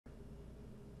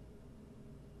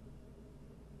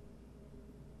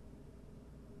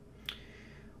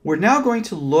We're now going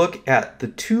to look at the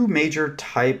two major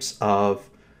types of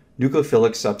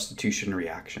nucleophilic substitution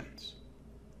reactions.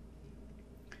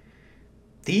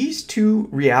 These two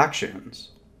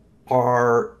reactions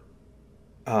are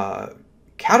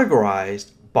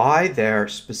categorized by their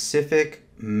specific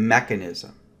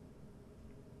mechanism.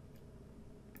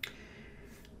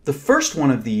 The first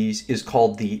one of these is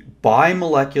called the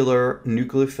bimolecular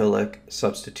nucleophilic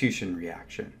substitution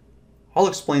reaction. I'll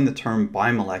explain the term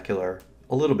bimolecular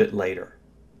a little bit later.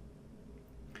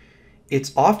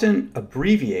 It's often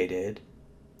abbreviated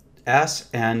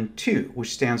SN2,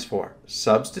 which stands for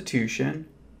substitution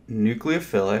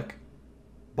nucleophilic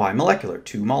bimolecular,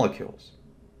 two molecules.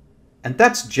 And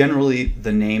that's generally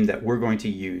the name that we're going to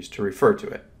use to refer to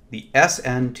it, the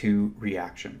SN2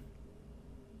 reaction.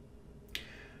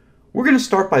 We're going to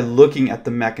start by looking at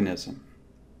the mechanism.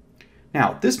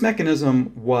 Now, this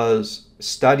mechanism was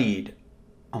studied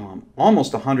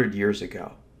almost 100 years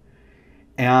ago,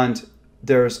 and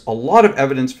there's a lot of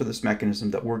evidence for this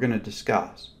mechanism that we're going to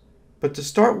discuss. But to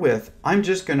start with, I'm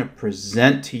just going to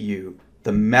present to you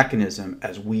the mechanism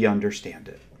as we understand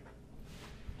it.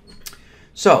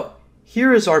 So,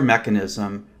 here is our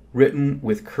mechanism written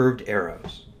with curved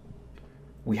arrows.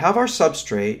 We have our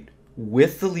substrate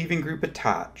with the leaving group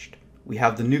attached. We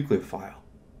have the nucleophile.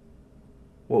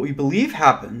 What we believe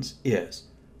happens is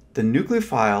the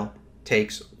nucleophile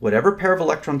takes whatever pair of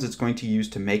electrons it's going to use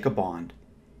to make a bond,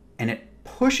 and it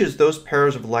pushes those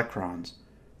pairs of electrons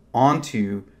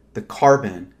onto the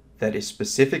carbon that is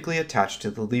specifically attached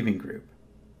to the leaving group.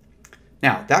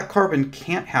 Now, that carbon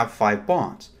can't have 5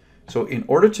 bonds. So in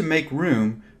order to make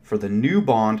room for the new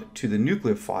bond to the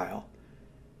nucleophile,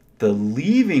 the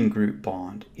leaving group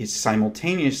bond is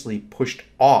simultaneously pushed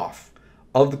off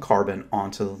of the carbon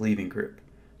onto the leaving group.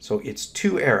 So it's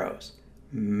two arrows,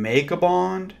 make a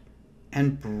bond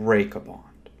and break a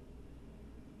bond.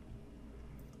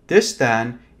 This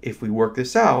then, if we work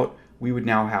this out, we would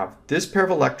now have this pair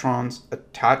of electrons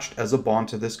attached as a bond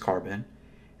to this carbon,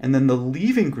 and then the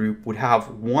leaving group would have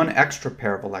one extra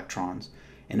pair of electrons,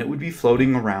 and it would be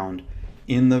floating around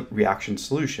in the reaction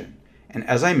solution. And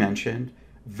as I mentioned,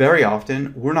 very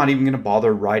often we're not even going to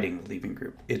bother writing the leaving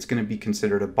group. It's going to be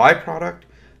considered a byproduct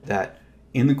that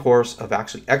in the course of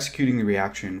actually executing the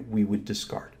reaction we would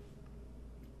discard.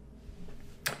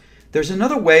 There's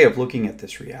another way of looking at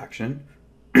this reaction.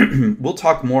 We'll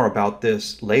talk more about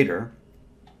this later.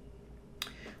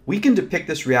 We can depict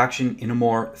this reaction in a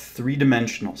more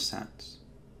three-dimensional sense.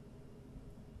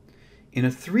 In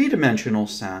a three-dimensional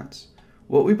sense,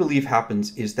 what we believe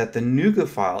happens is that the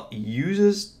nucleophile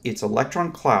uses its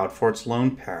electron cloud for its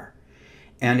lone pair,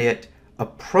 and it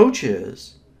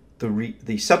approaches the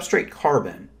substrate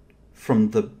carbon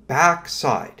from the back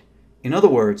side. In other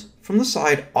words, from the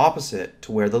side opposite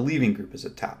to where the leaving group is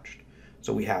attached.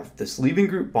 So we have this leaving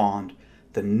group bond.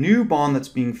 The new bond that's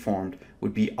being formed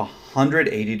would be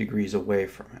 180 degrees away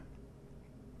from it.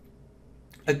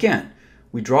 Again,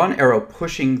 we draw an arrow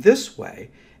pushing this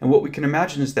way, and what we can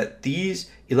imagine is that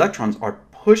these electrons are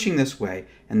pushing this way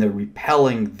and they're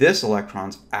repelling this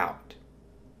electrons out.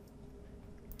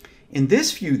 In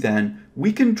this view then,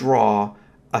 we can draw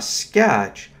a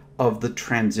sketch of the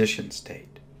transition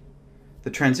state. The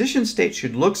transition state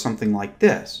should look something like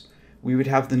this. We would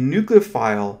have the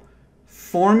nucleophile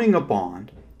forming a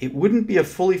bond. It wouldn't be a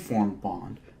fully formed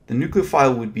bond. The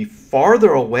nucleophile would be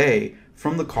farther away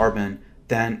from the carbon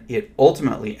than it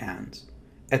ultimately ends.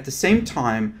 At the same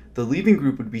time, the leaving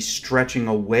group would be stretching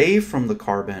away from the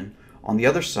carbon on the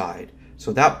other side,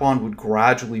 so that bond would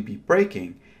gradually be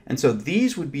breaking. And so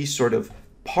these would be sort of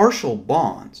partial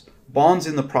bonds, bonds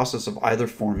in the process of either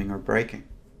forming or breaking.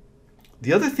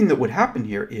 The other thing that would happen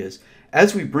here is,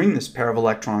 as we bring this pair of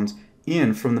electrons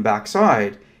in from the back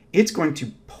side, it's going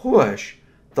to push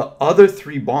the other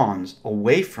 3 bonds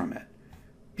away from it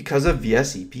because of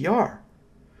VSEPR.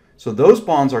 So those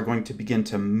bonds are going to begin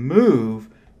to move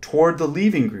toward the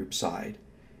leaving group side.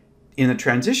 In the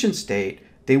transition state,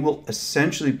 they will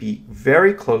essentially be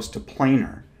very close to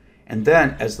planar. And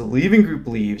then as the leaving group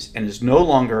leaves and is no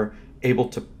longer able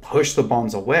to push the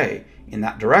bonds away in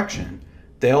that direction,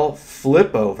 they'll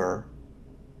flip over,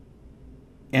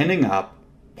 ending up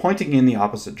pointing in the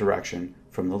opposite direction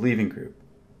from the leaving group.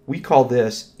 We call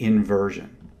this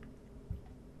inversion.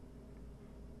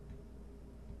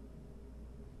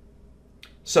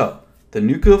 So, the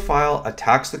nucleophile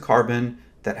attacks the carbon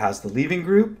that has the leaving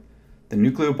group, the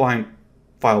nucleophile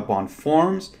bond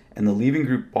forms, and the leaving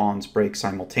group bonds break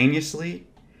simultaneously.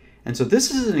 And so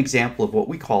this is an example of what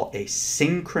we call a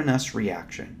synchronous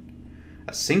reaction.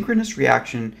 A synchronous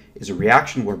reaction is a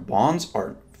reaction where bonds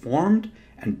are formed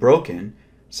and broken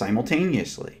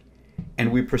simultaneously.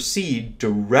 and we proceed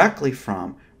directly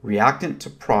from reactant to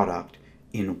product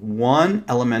in one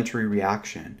elementary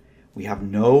reaction. We have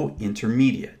no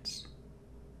intermediates.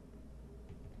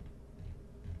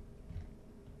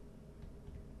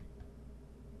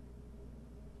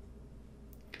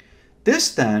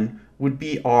 This then would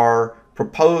be our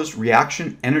proposed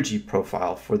reaction energy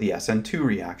profile for the SN2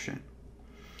 reaction.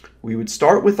 We would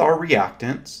start with our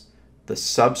reactants, the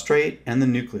substrate and the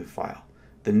nucleophile.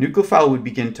 The nucleophile would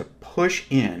begin to push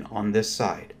in on this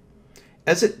side.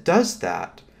 As it does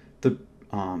that, the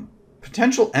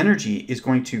potential energy is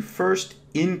going to first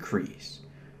increase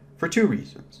for two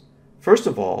reasons. First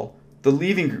of all, the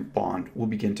leaving group bond will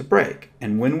begin to break,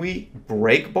 and when we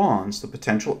break bonds, the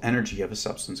potential energy of a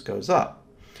substance goes up.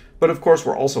 But of course,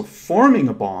 we're also forming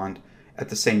a bond at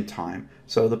the same time,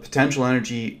 so the potential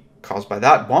energy caused by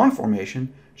that bond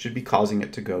formation should be causing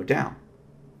it to go down.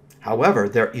 However,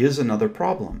 there is another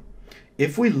problem.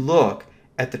 If we look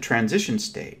at the transition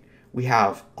state, we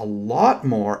have a lot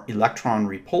more electron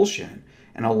repulsion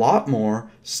and a lot more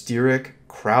steric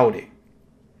crowding.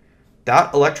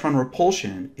 That electron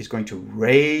repulsion is going to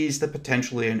raise the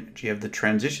potential energy of the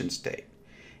transition state,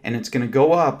 and it's going to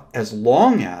go up as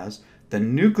long as the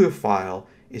nucleophile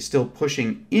is still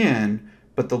pushing in,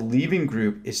 but the leaving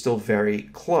group is still very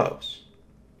close.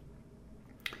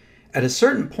 At a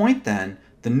certain point then,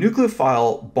 the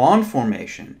nucleophile bond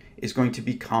formation is going to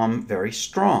become very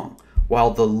strong,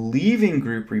 while the leaving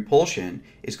group repulsion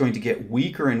is going to get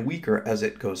weaker and weaker as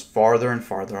it goes farther and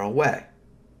farther away.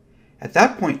 At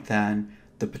that point then,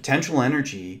 the potential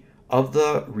energy of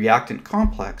the reactant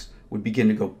complex would begin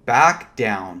to go back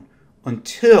down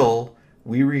until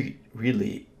we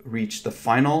really reach the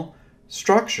final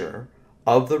structure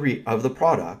of the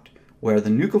product, where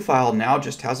the nucleophile now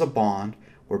just has a bond.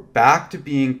 We're back to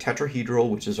being tetrahedral,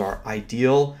 which is our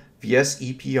ideal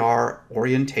VS-EPR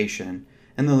orientation,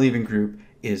 and the leaving group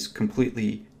is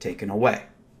completely taken away.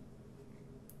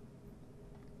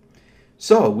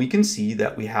 So we can see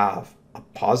that we have a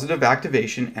positive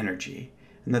activation energy,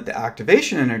 and that the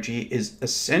activation energy is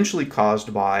essentially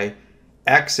caused by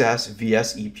excess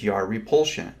VS-EPR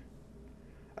repulsion.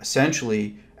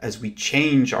 Essentially, as we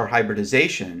change our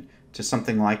hybridization to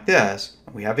something like this,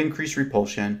 and we have increased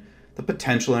repulsion, the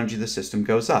potential energy of the system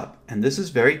goes up. And this is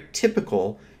very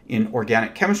typical in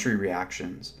organic chemistry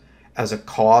reactions as a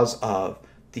cause of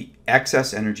the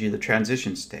excess energy of the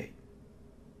transition state.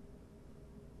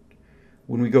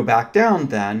 When we go back down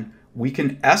then, we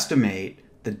can estimate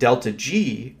the delta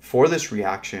G for this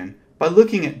reaction by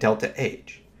looking at delta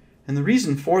H. And the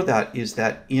reason for that is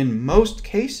that in most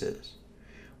cases,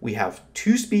 we have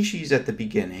two species at the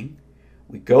beginning,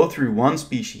 we go through one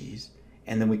species,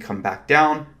 and then we come back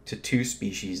down to two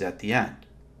species at the end.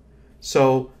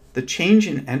 So the change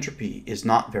in entropy is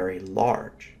not very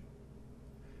large.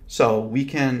 So we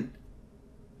can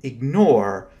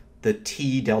ignore the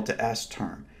T delta S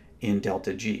term in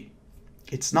delta G.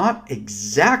 It's not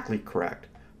exactly correct,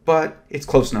 but it's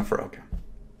close enough for O-Chem.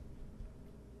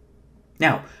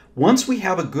 Now, once we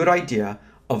have a good idea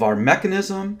of our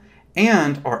mechanism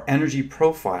and our energy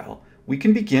profile, we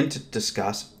can begin to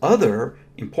discuss other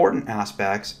important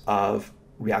aspects of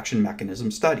reaction mechanism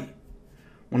study.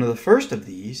 One of the first of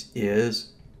these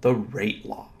is the rate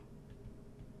law.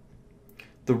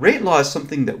 The rate law is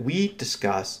something that we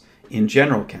discuss in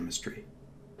general chemistry.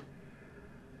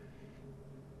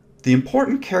 The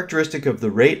important characteristic of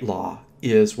the rate law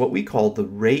is what we call the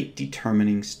rate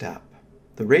determining step.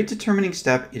 The rate determining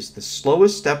step is the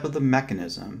slowest step of the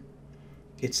mechanism.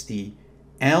 It's the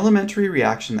elementary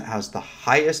reaction that has the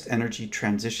highest energy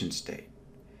transition state.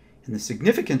 And the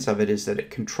significance of it is that it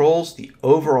controls the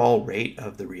overall rate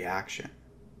of the reaction.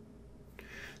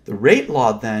 The rate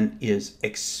law then is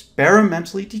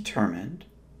experimentally determined,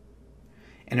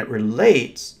 and it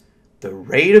relates the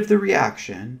rate of the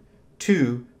reaction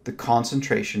to the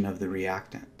concentration of the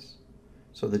reactants.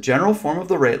 So the general form of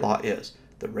the rate law is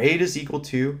the rate is equal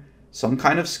to some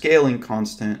kind of scaling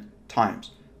constant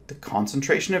times the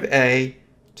concentration of A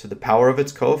to the power of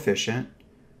its coefficient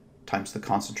times the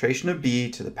concentration of B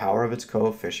to the power of its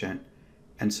coefficient,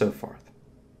 and so forth.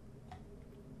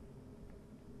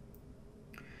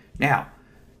 Now,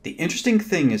 the interesting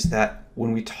thing is that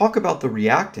when we talk about the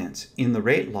reactants in the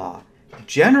rate law,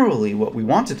 generally what we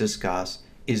want to discuss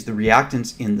is the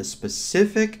reactants in the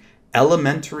specific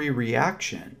elementary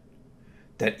reaction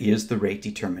that is the rate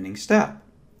determining step.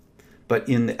 But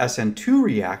in the SN2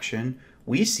 reaction,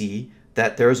 we see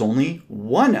that there's only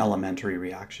one elementary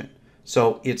reaction.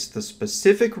 So it's the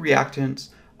specific reactants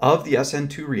of the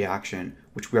SN2 reaction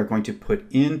which we are going to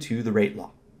put into the rate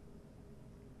law.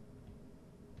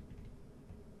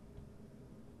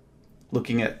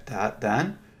 looking at that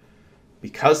then,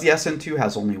 because the SN2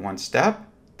 has only one step,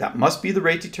 that must be the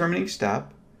rate determining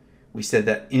step. We said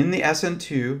that in the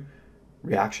SN2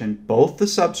 reaction, both the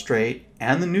substrate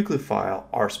and the nucleophile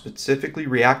are specifically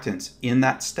reactants in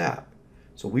that step.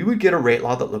 So we would get a rate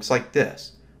law that looks like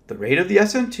this. The rate of the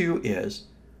SN2 is,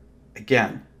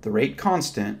 again, the rate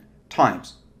constant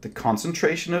times the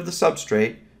concentration of the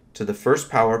substrate to the first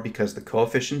power because the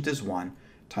coefficient is 1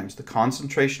 times the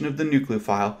concentration of the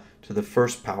nucleophile to the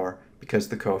first power because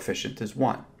the coefficient is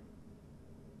 1.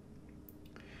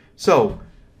 So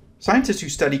scientists who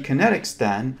study kinetics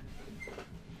then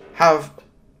have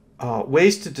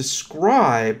ways to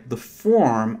describe the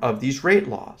form of these rate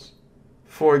laws.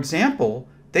 For example,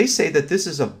 they say that this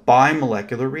is a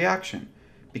bimolecular reaction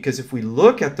because if we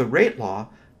look at the rate law,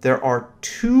 there are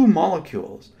two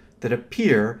molecules that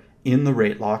appear in the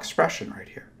rate law expression right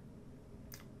here.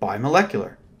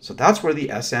 Bimolecular. So that's where the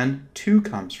SN2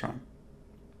 comes from.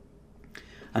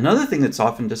 Another thing that's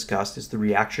often discussed is the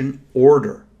reaction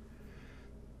order.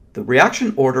 The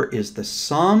reaction order is the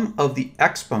sum of the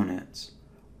exponents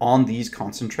on these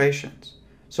concentrations.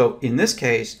 So in this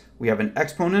case, we have an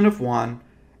exponent of 1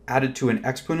 added to an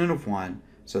exponent of 1.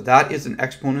 So that is an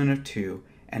exponent of 2,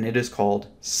 and it is called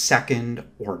second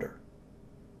order.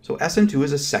 So SN2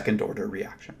 is a second order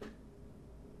reaction.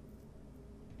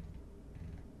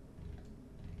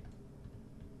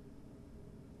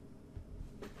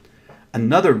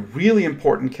 Another really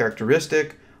important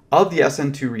characteristic of the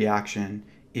SN2 reaction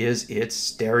is its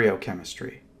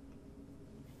stereochemistry.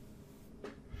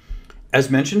 As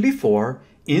mentioned before,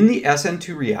 in the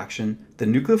SN2 reaction, the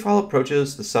nucleophile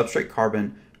approaches the substrate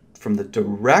carbon from the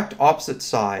direct opposite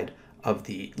side of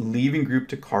the leaving group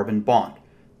to carbon bond.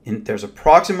 There's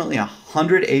approximately a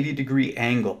 180-degree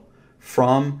angle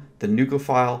from the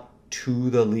nucleophile to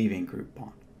the leaving group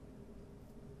bond.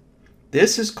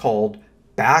 This is called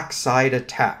backside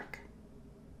attack.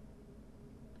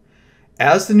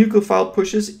 As the nucleophile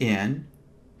pushes in,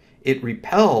 it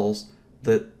repels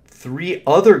the 3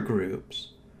 other groups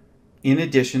in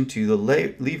addition to the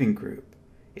leaving group.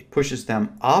 It pushes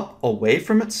them up away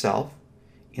from itself.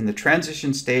 In the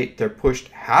transition state, they're pushed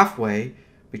halfway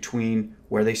between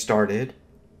where they started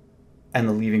and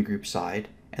the leaving group side.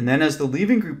 And then as the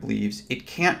leaving group leaves, it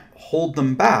can't hold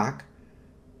them back,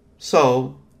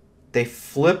 so they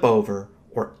flip over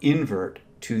or invert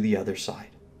to the other side.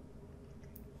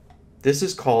 This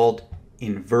is called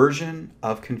inversion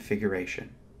of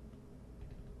configuration.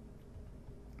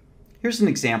 Here's an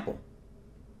example.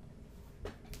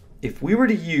 If we were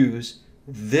to use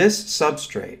this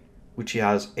substrate, which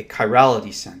has a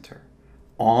chirality center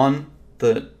on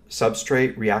the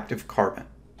substrate reactive carbon,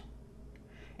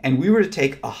 and we were to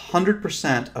take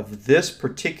 100% of this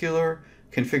particular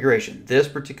configuration, this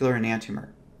particular enantiomer,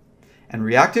 and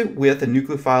react it with a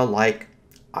nucleophile like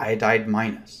iodide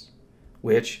minus,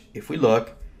 which, if we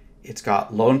look, it's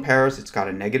got lone pairs, it's got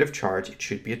a negative charge, it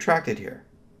should be attracted here.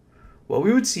 What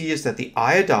we would see is that the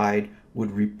iodide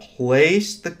would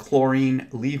replace the chlorine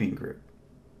leaving group,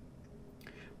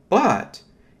 but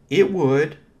it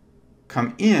would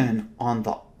come in on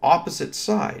the opposite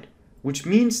side, which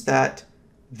means that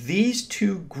these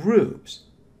two groups,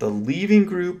 the leaving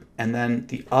group and then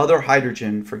the other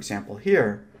hydrogen, for example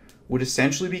here, would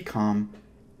essentially become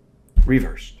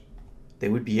reversed. They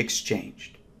would be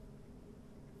exchanged.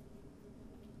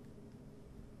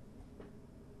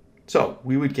 So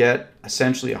we would get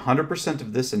essentially 100%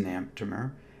 of this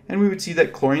enantiomer, and we would see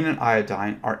that chlorine and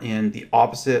iodine are in the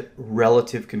opposite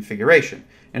relative configuration.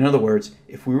 In other words,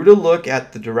 if we were to look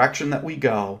at the direction that we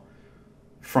go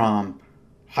from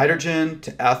hydrogen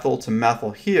to ethyl to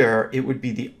methyl here, it would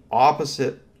be the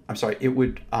opposite. I'm sorry, it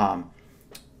would,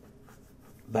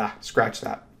 scratch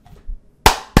that.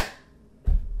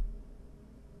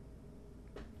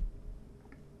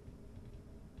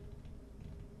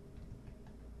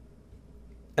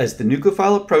 As the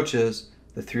nucleophile approaches,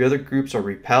 the 3 other groups are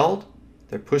repelled,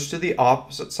 they're pushed to the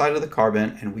opposite side of the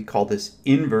carbon, and we call this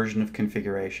inversion of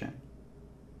configuration.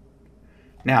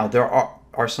 Now, there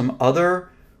are some other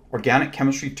organic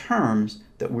chemistry terms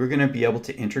that we're going to be able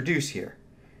to introduce here.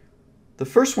 The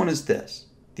first one is this.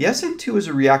 The SN2 is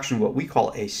a reaction what we call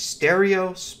a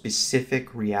stereospecific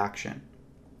reaction.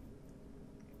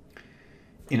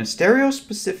 In a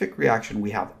stereospecific reaction,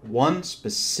 we have one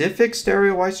specific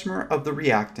stereoisomer of the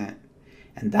reactant,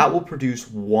 and that will produce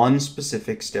one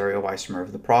specific stereoisomer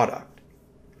of the product.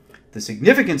 The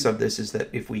significance of this is that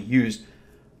if we use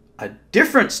a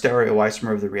different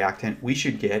stereoisomer of the reactant, we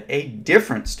should get a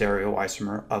different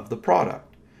stereoisomer of the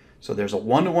product. So there's a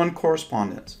one-to-one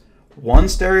correspondence. One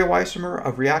stereoisomer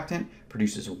of reactant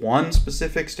produces one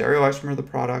specific stereoisomer of the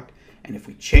product, And if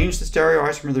we change the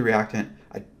stereoisomer of the reactant,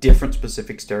 a different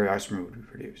specific stereoisomer would be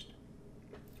produced.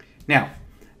 Now,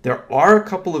 there are a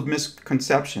couple of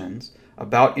misconceptions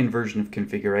about inversion of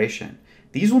configuration.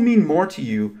 These will mean more to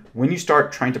you when you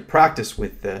start trying to practice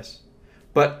with this,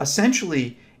 but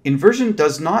essentially, inversion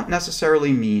does not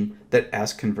necessarily mean that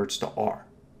S converts to R.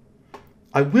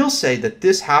 I will say that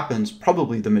this happens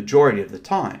probably the majority of the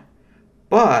time,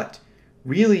 but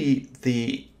really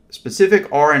the specific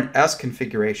R and S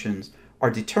configurations are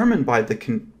determined by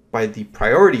the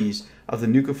priorities of the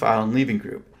nucleophile and leaving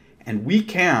group, and we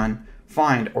can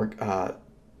find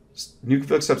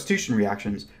nucleophilic substitution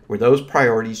reactions where those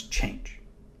priorities change.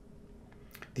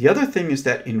 The other thing is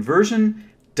that inversion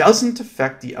doesn't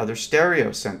affect the other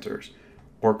stereocenters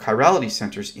or chirality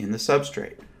centers in the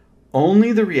substrate.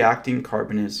 Only the reacting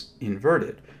carbon is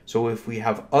inverted. So if we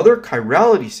have other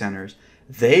chirality centers,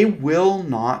 they will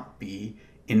not be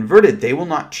inverted. They will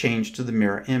not change to the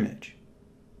mirror image.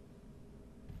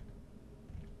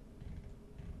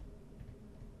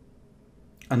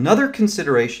 Another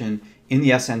consideration in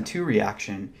the SN2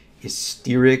 reaction is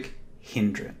steric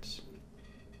hindrance.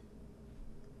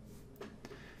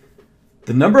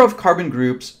 The number of carbon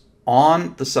groups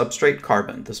on the substrate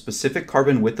carbon, the specific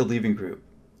carbon with the leaving group,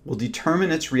 will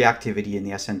determine its reactivity in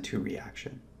the SN2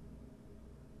 reaction.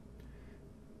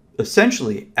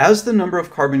 Essentially, as the number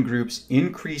of carbon groups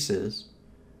increases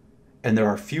and there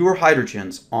are fewer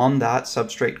hydrogens on that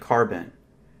substrate carbon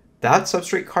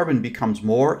becomes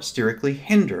more sterically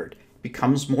hindered,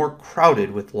 becomes more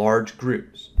crowded with large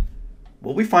groups.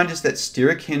 What we find is that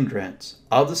steric hindrance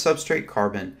of the substrate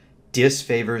carbon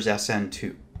disfavors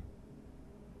SN2.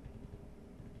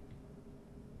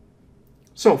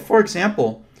 So, for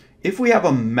example, if we have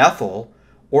a methyl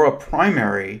or a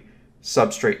primary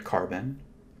substrate carbon,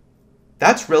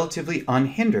 that's relatively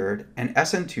unhindered and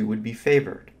SN2 would be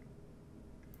favored.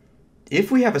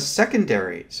 If we have a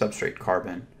secondary substrate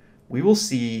carbon, we will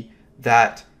see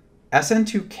that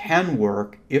SN2 can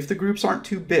work if the groups aren't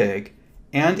too big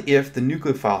and if the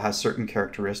nucleophile has certain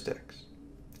characteristics.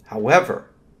 However,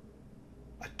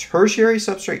 a tertiary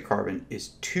substrate carbon is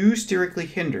too sterically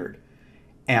hindered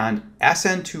and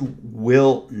SN2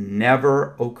 will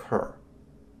never occur.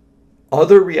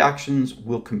 Other reactions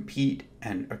will compete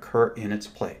and occur in its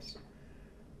place.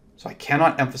 So I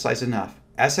cannot emphasize enough,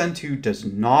 SN2 does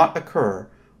not occur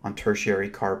on tertiary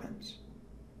carbons.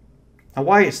 Now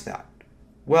why is that?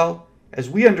 Well, as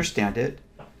we understand it,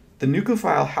 the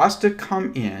nucleophile has to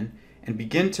come in and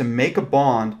begin to make a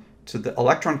bond to the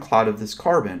electron cloud of this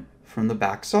carbon from the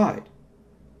back side.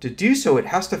 To do so, it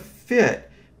has to fit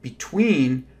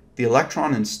between the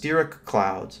electron and steric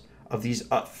clouds of these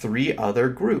three other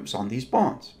groups on these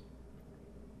bonds.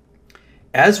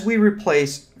 As we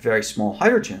replace very small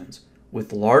hydrogens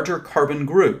with larger carbon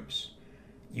groups,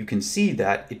 you can see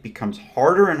that it becomes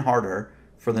harder and harder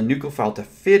for the nucleophile to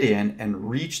fit in and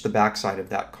reach the backside of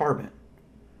that carbon.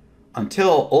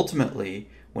 Until ultimately,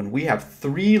 when we have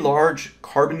three large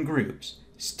carbon groups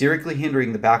sterically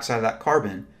hindering the backside of that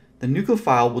carbon, the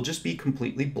nucleophile will just be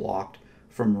completely blocked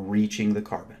from reaching the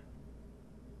carbon.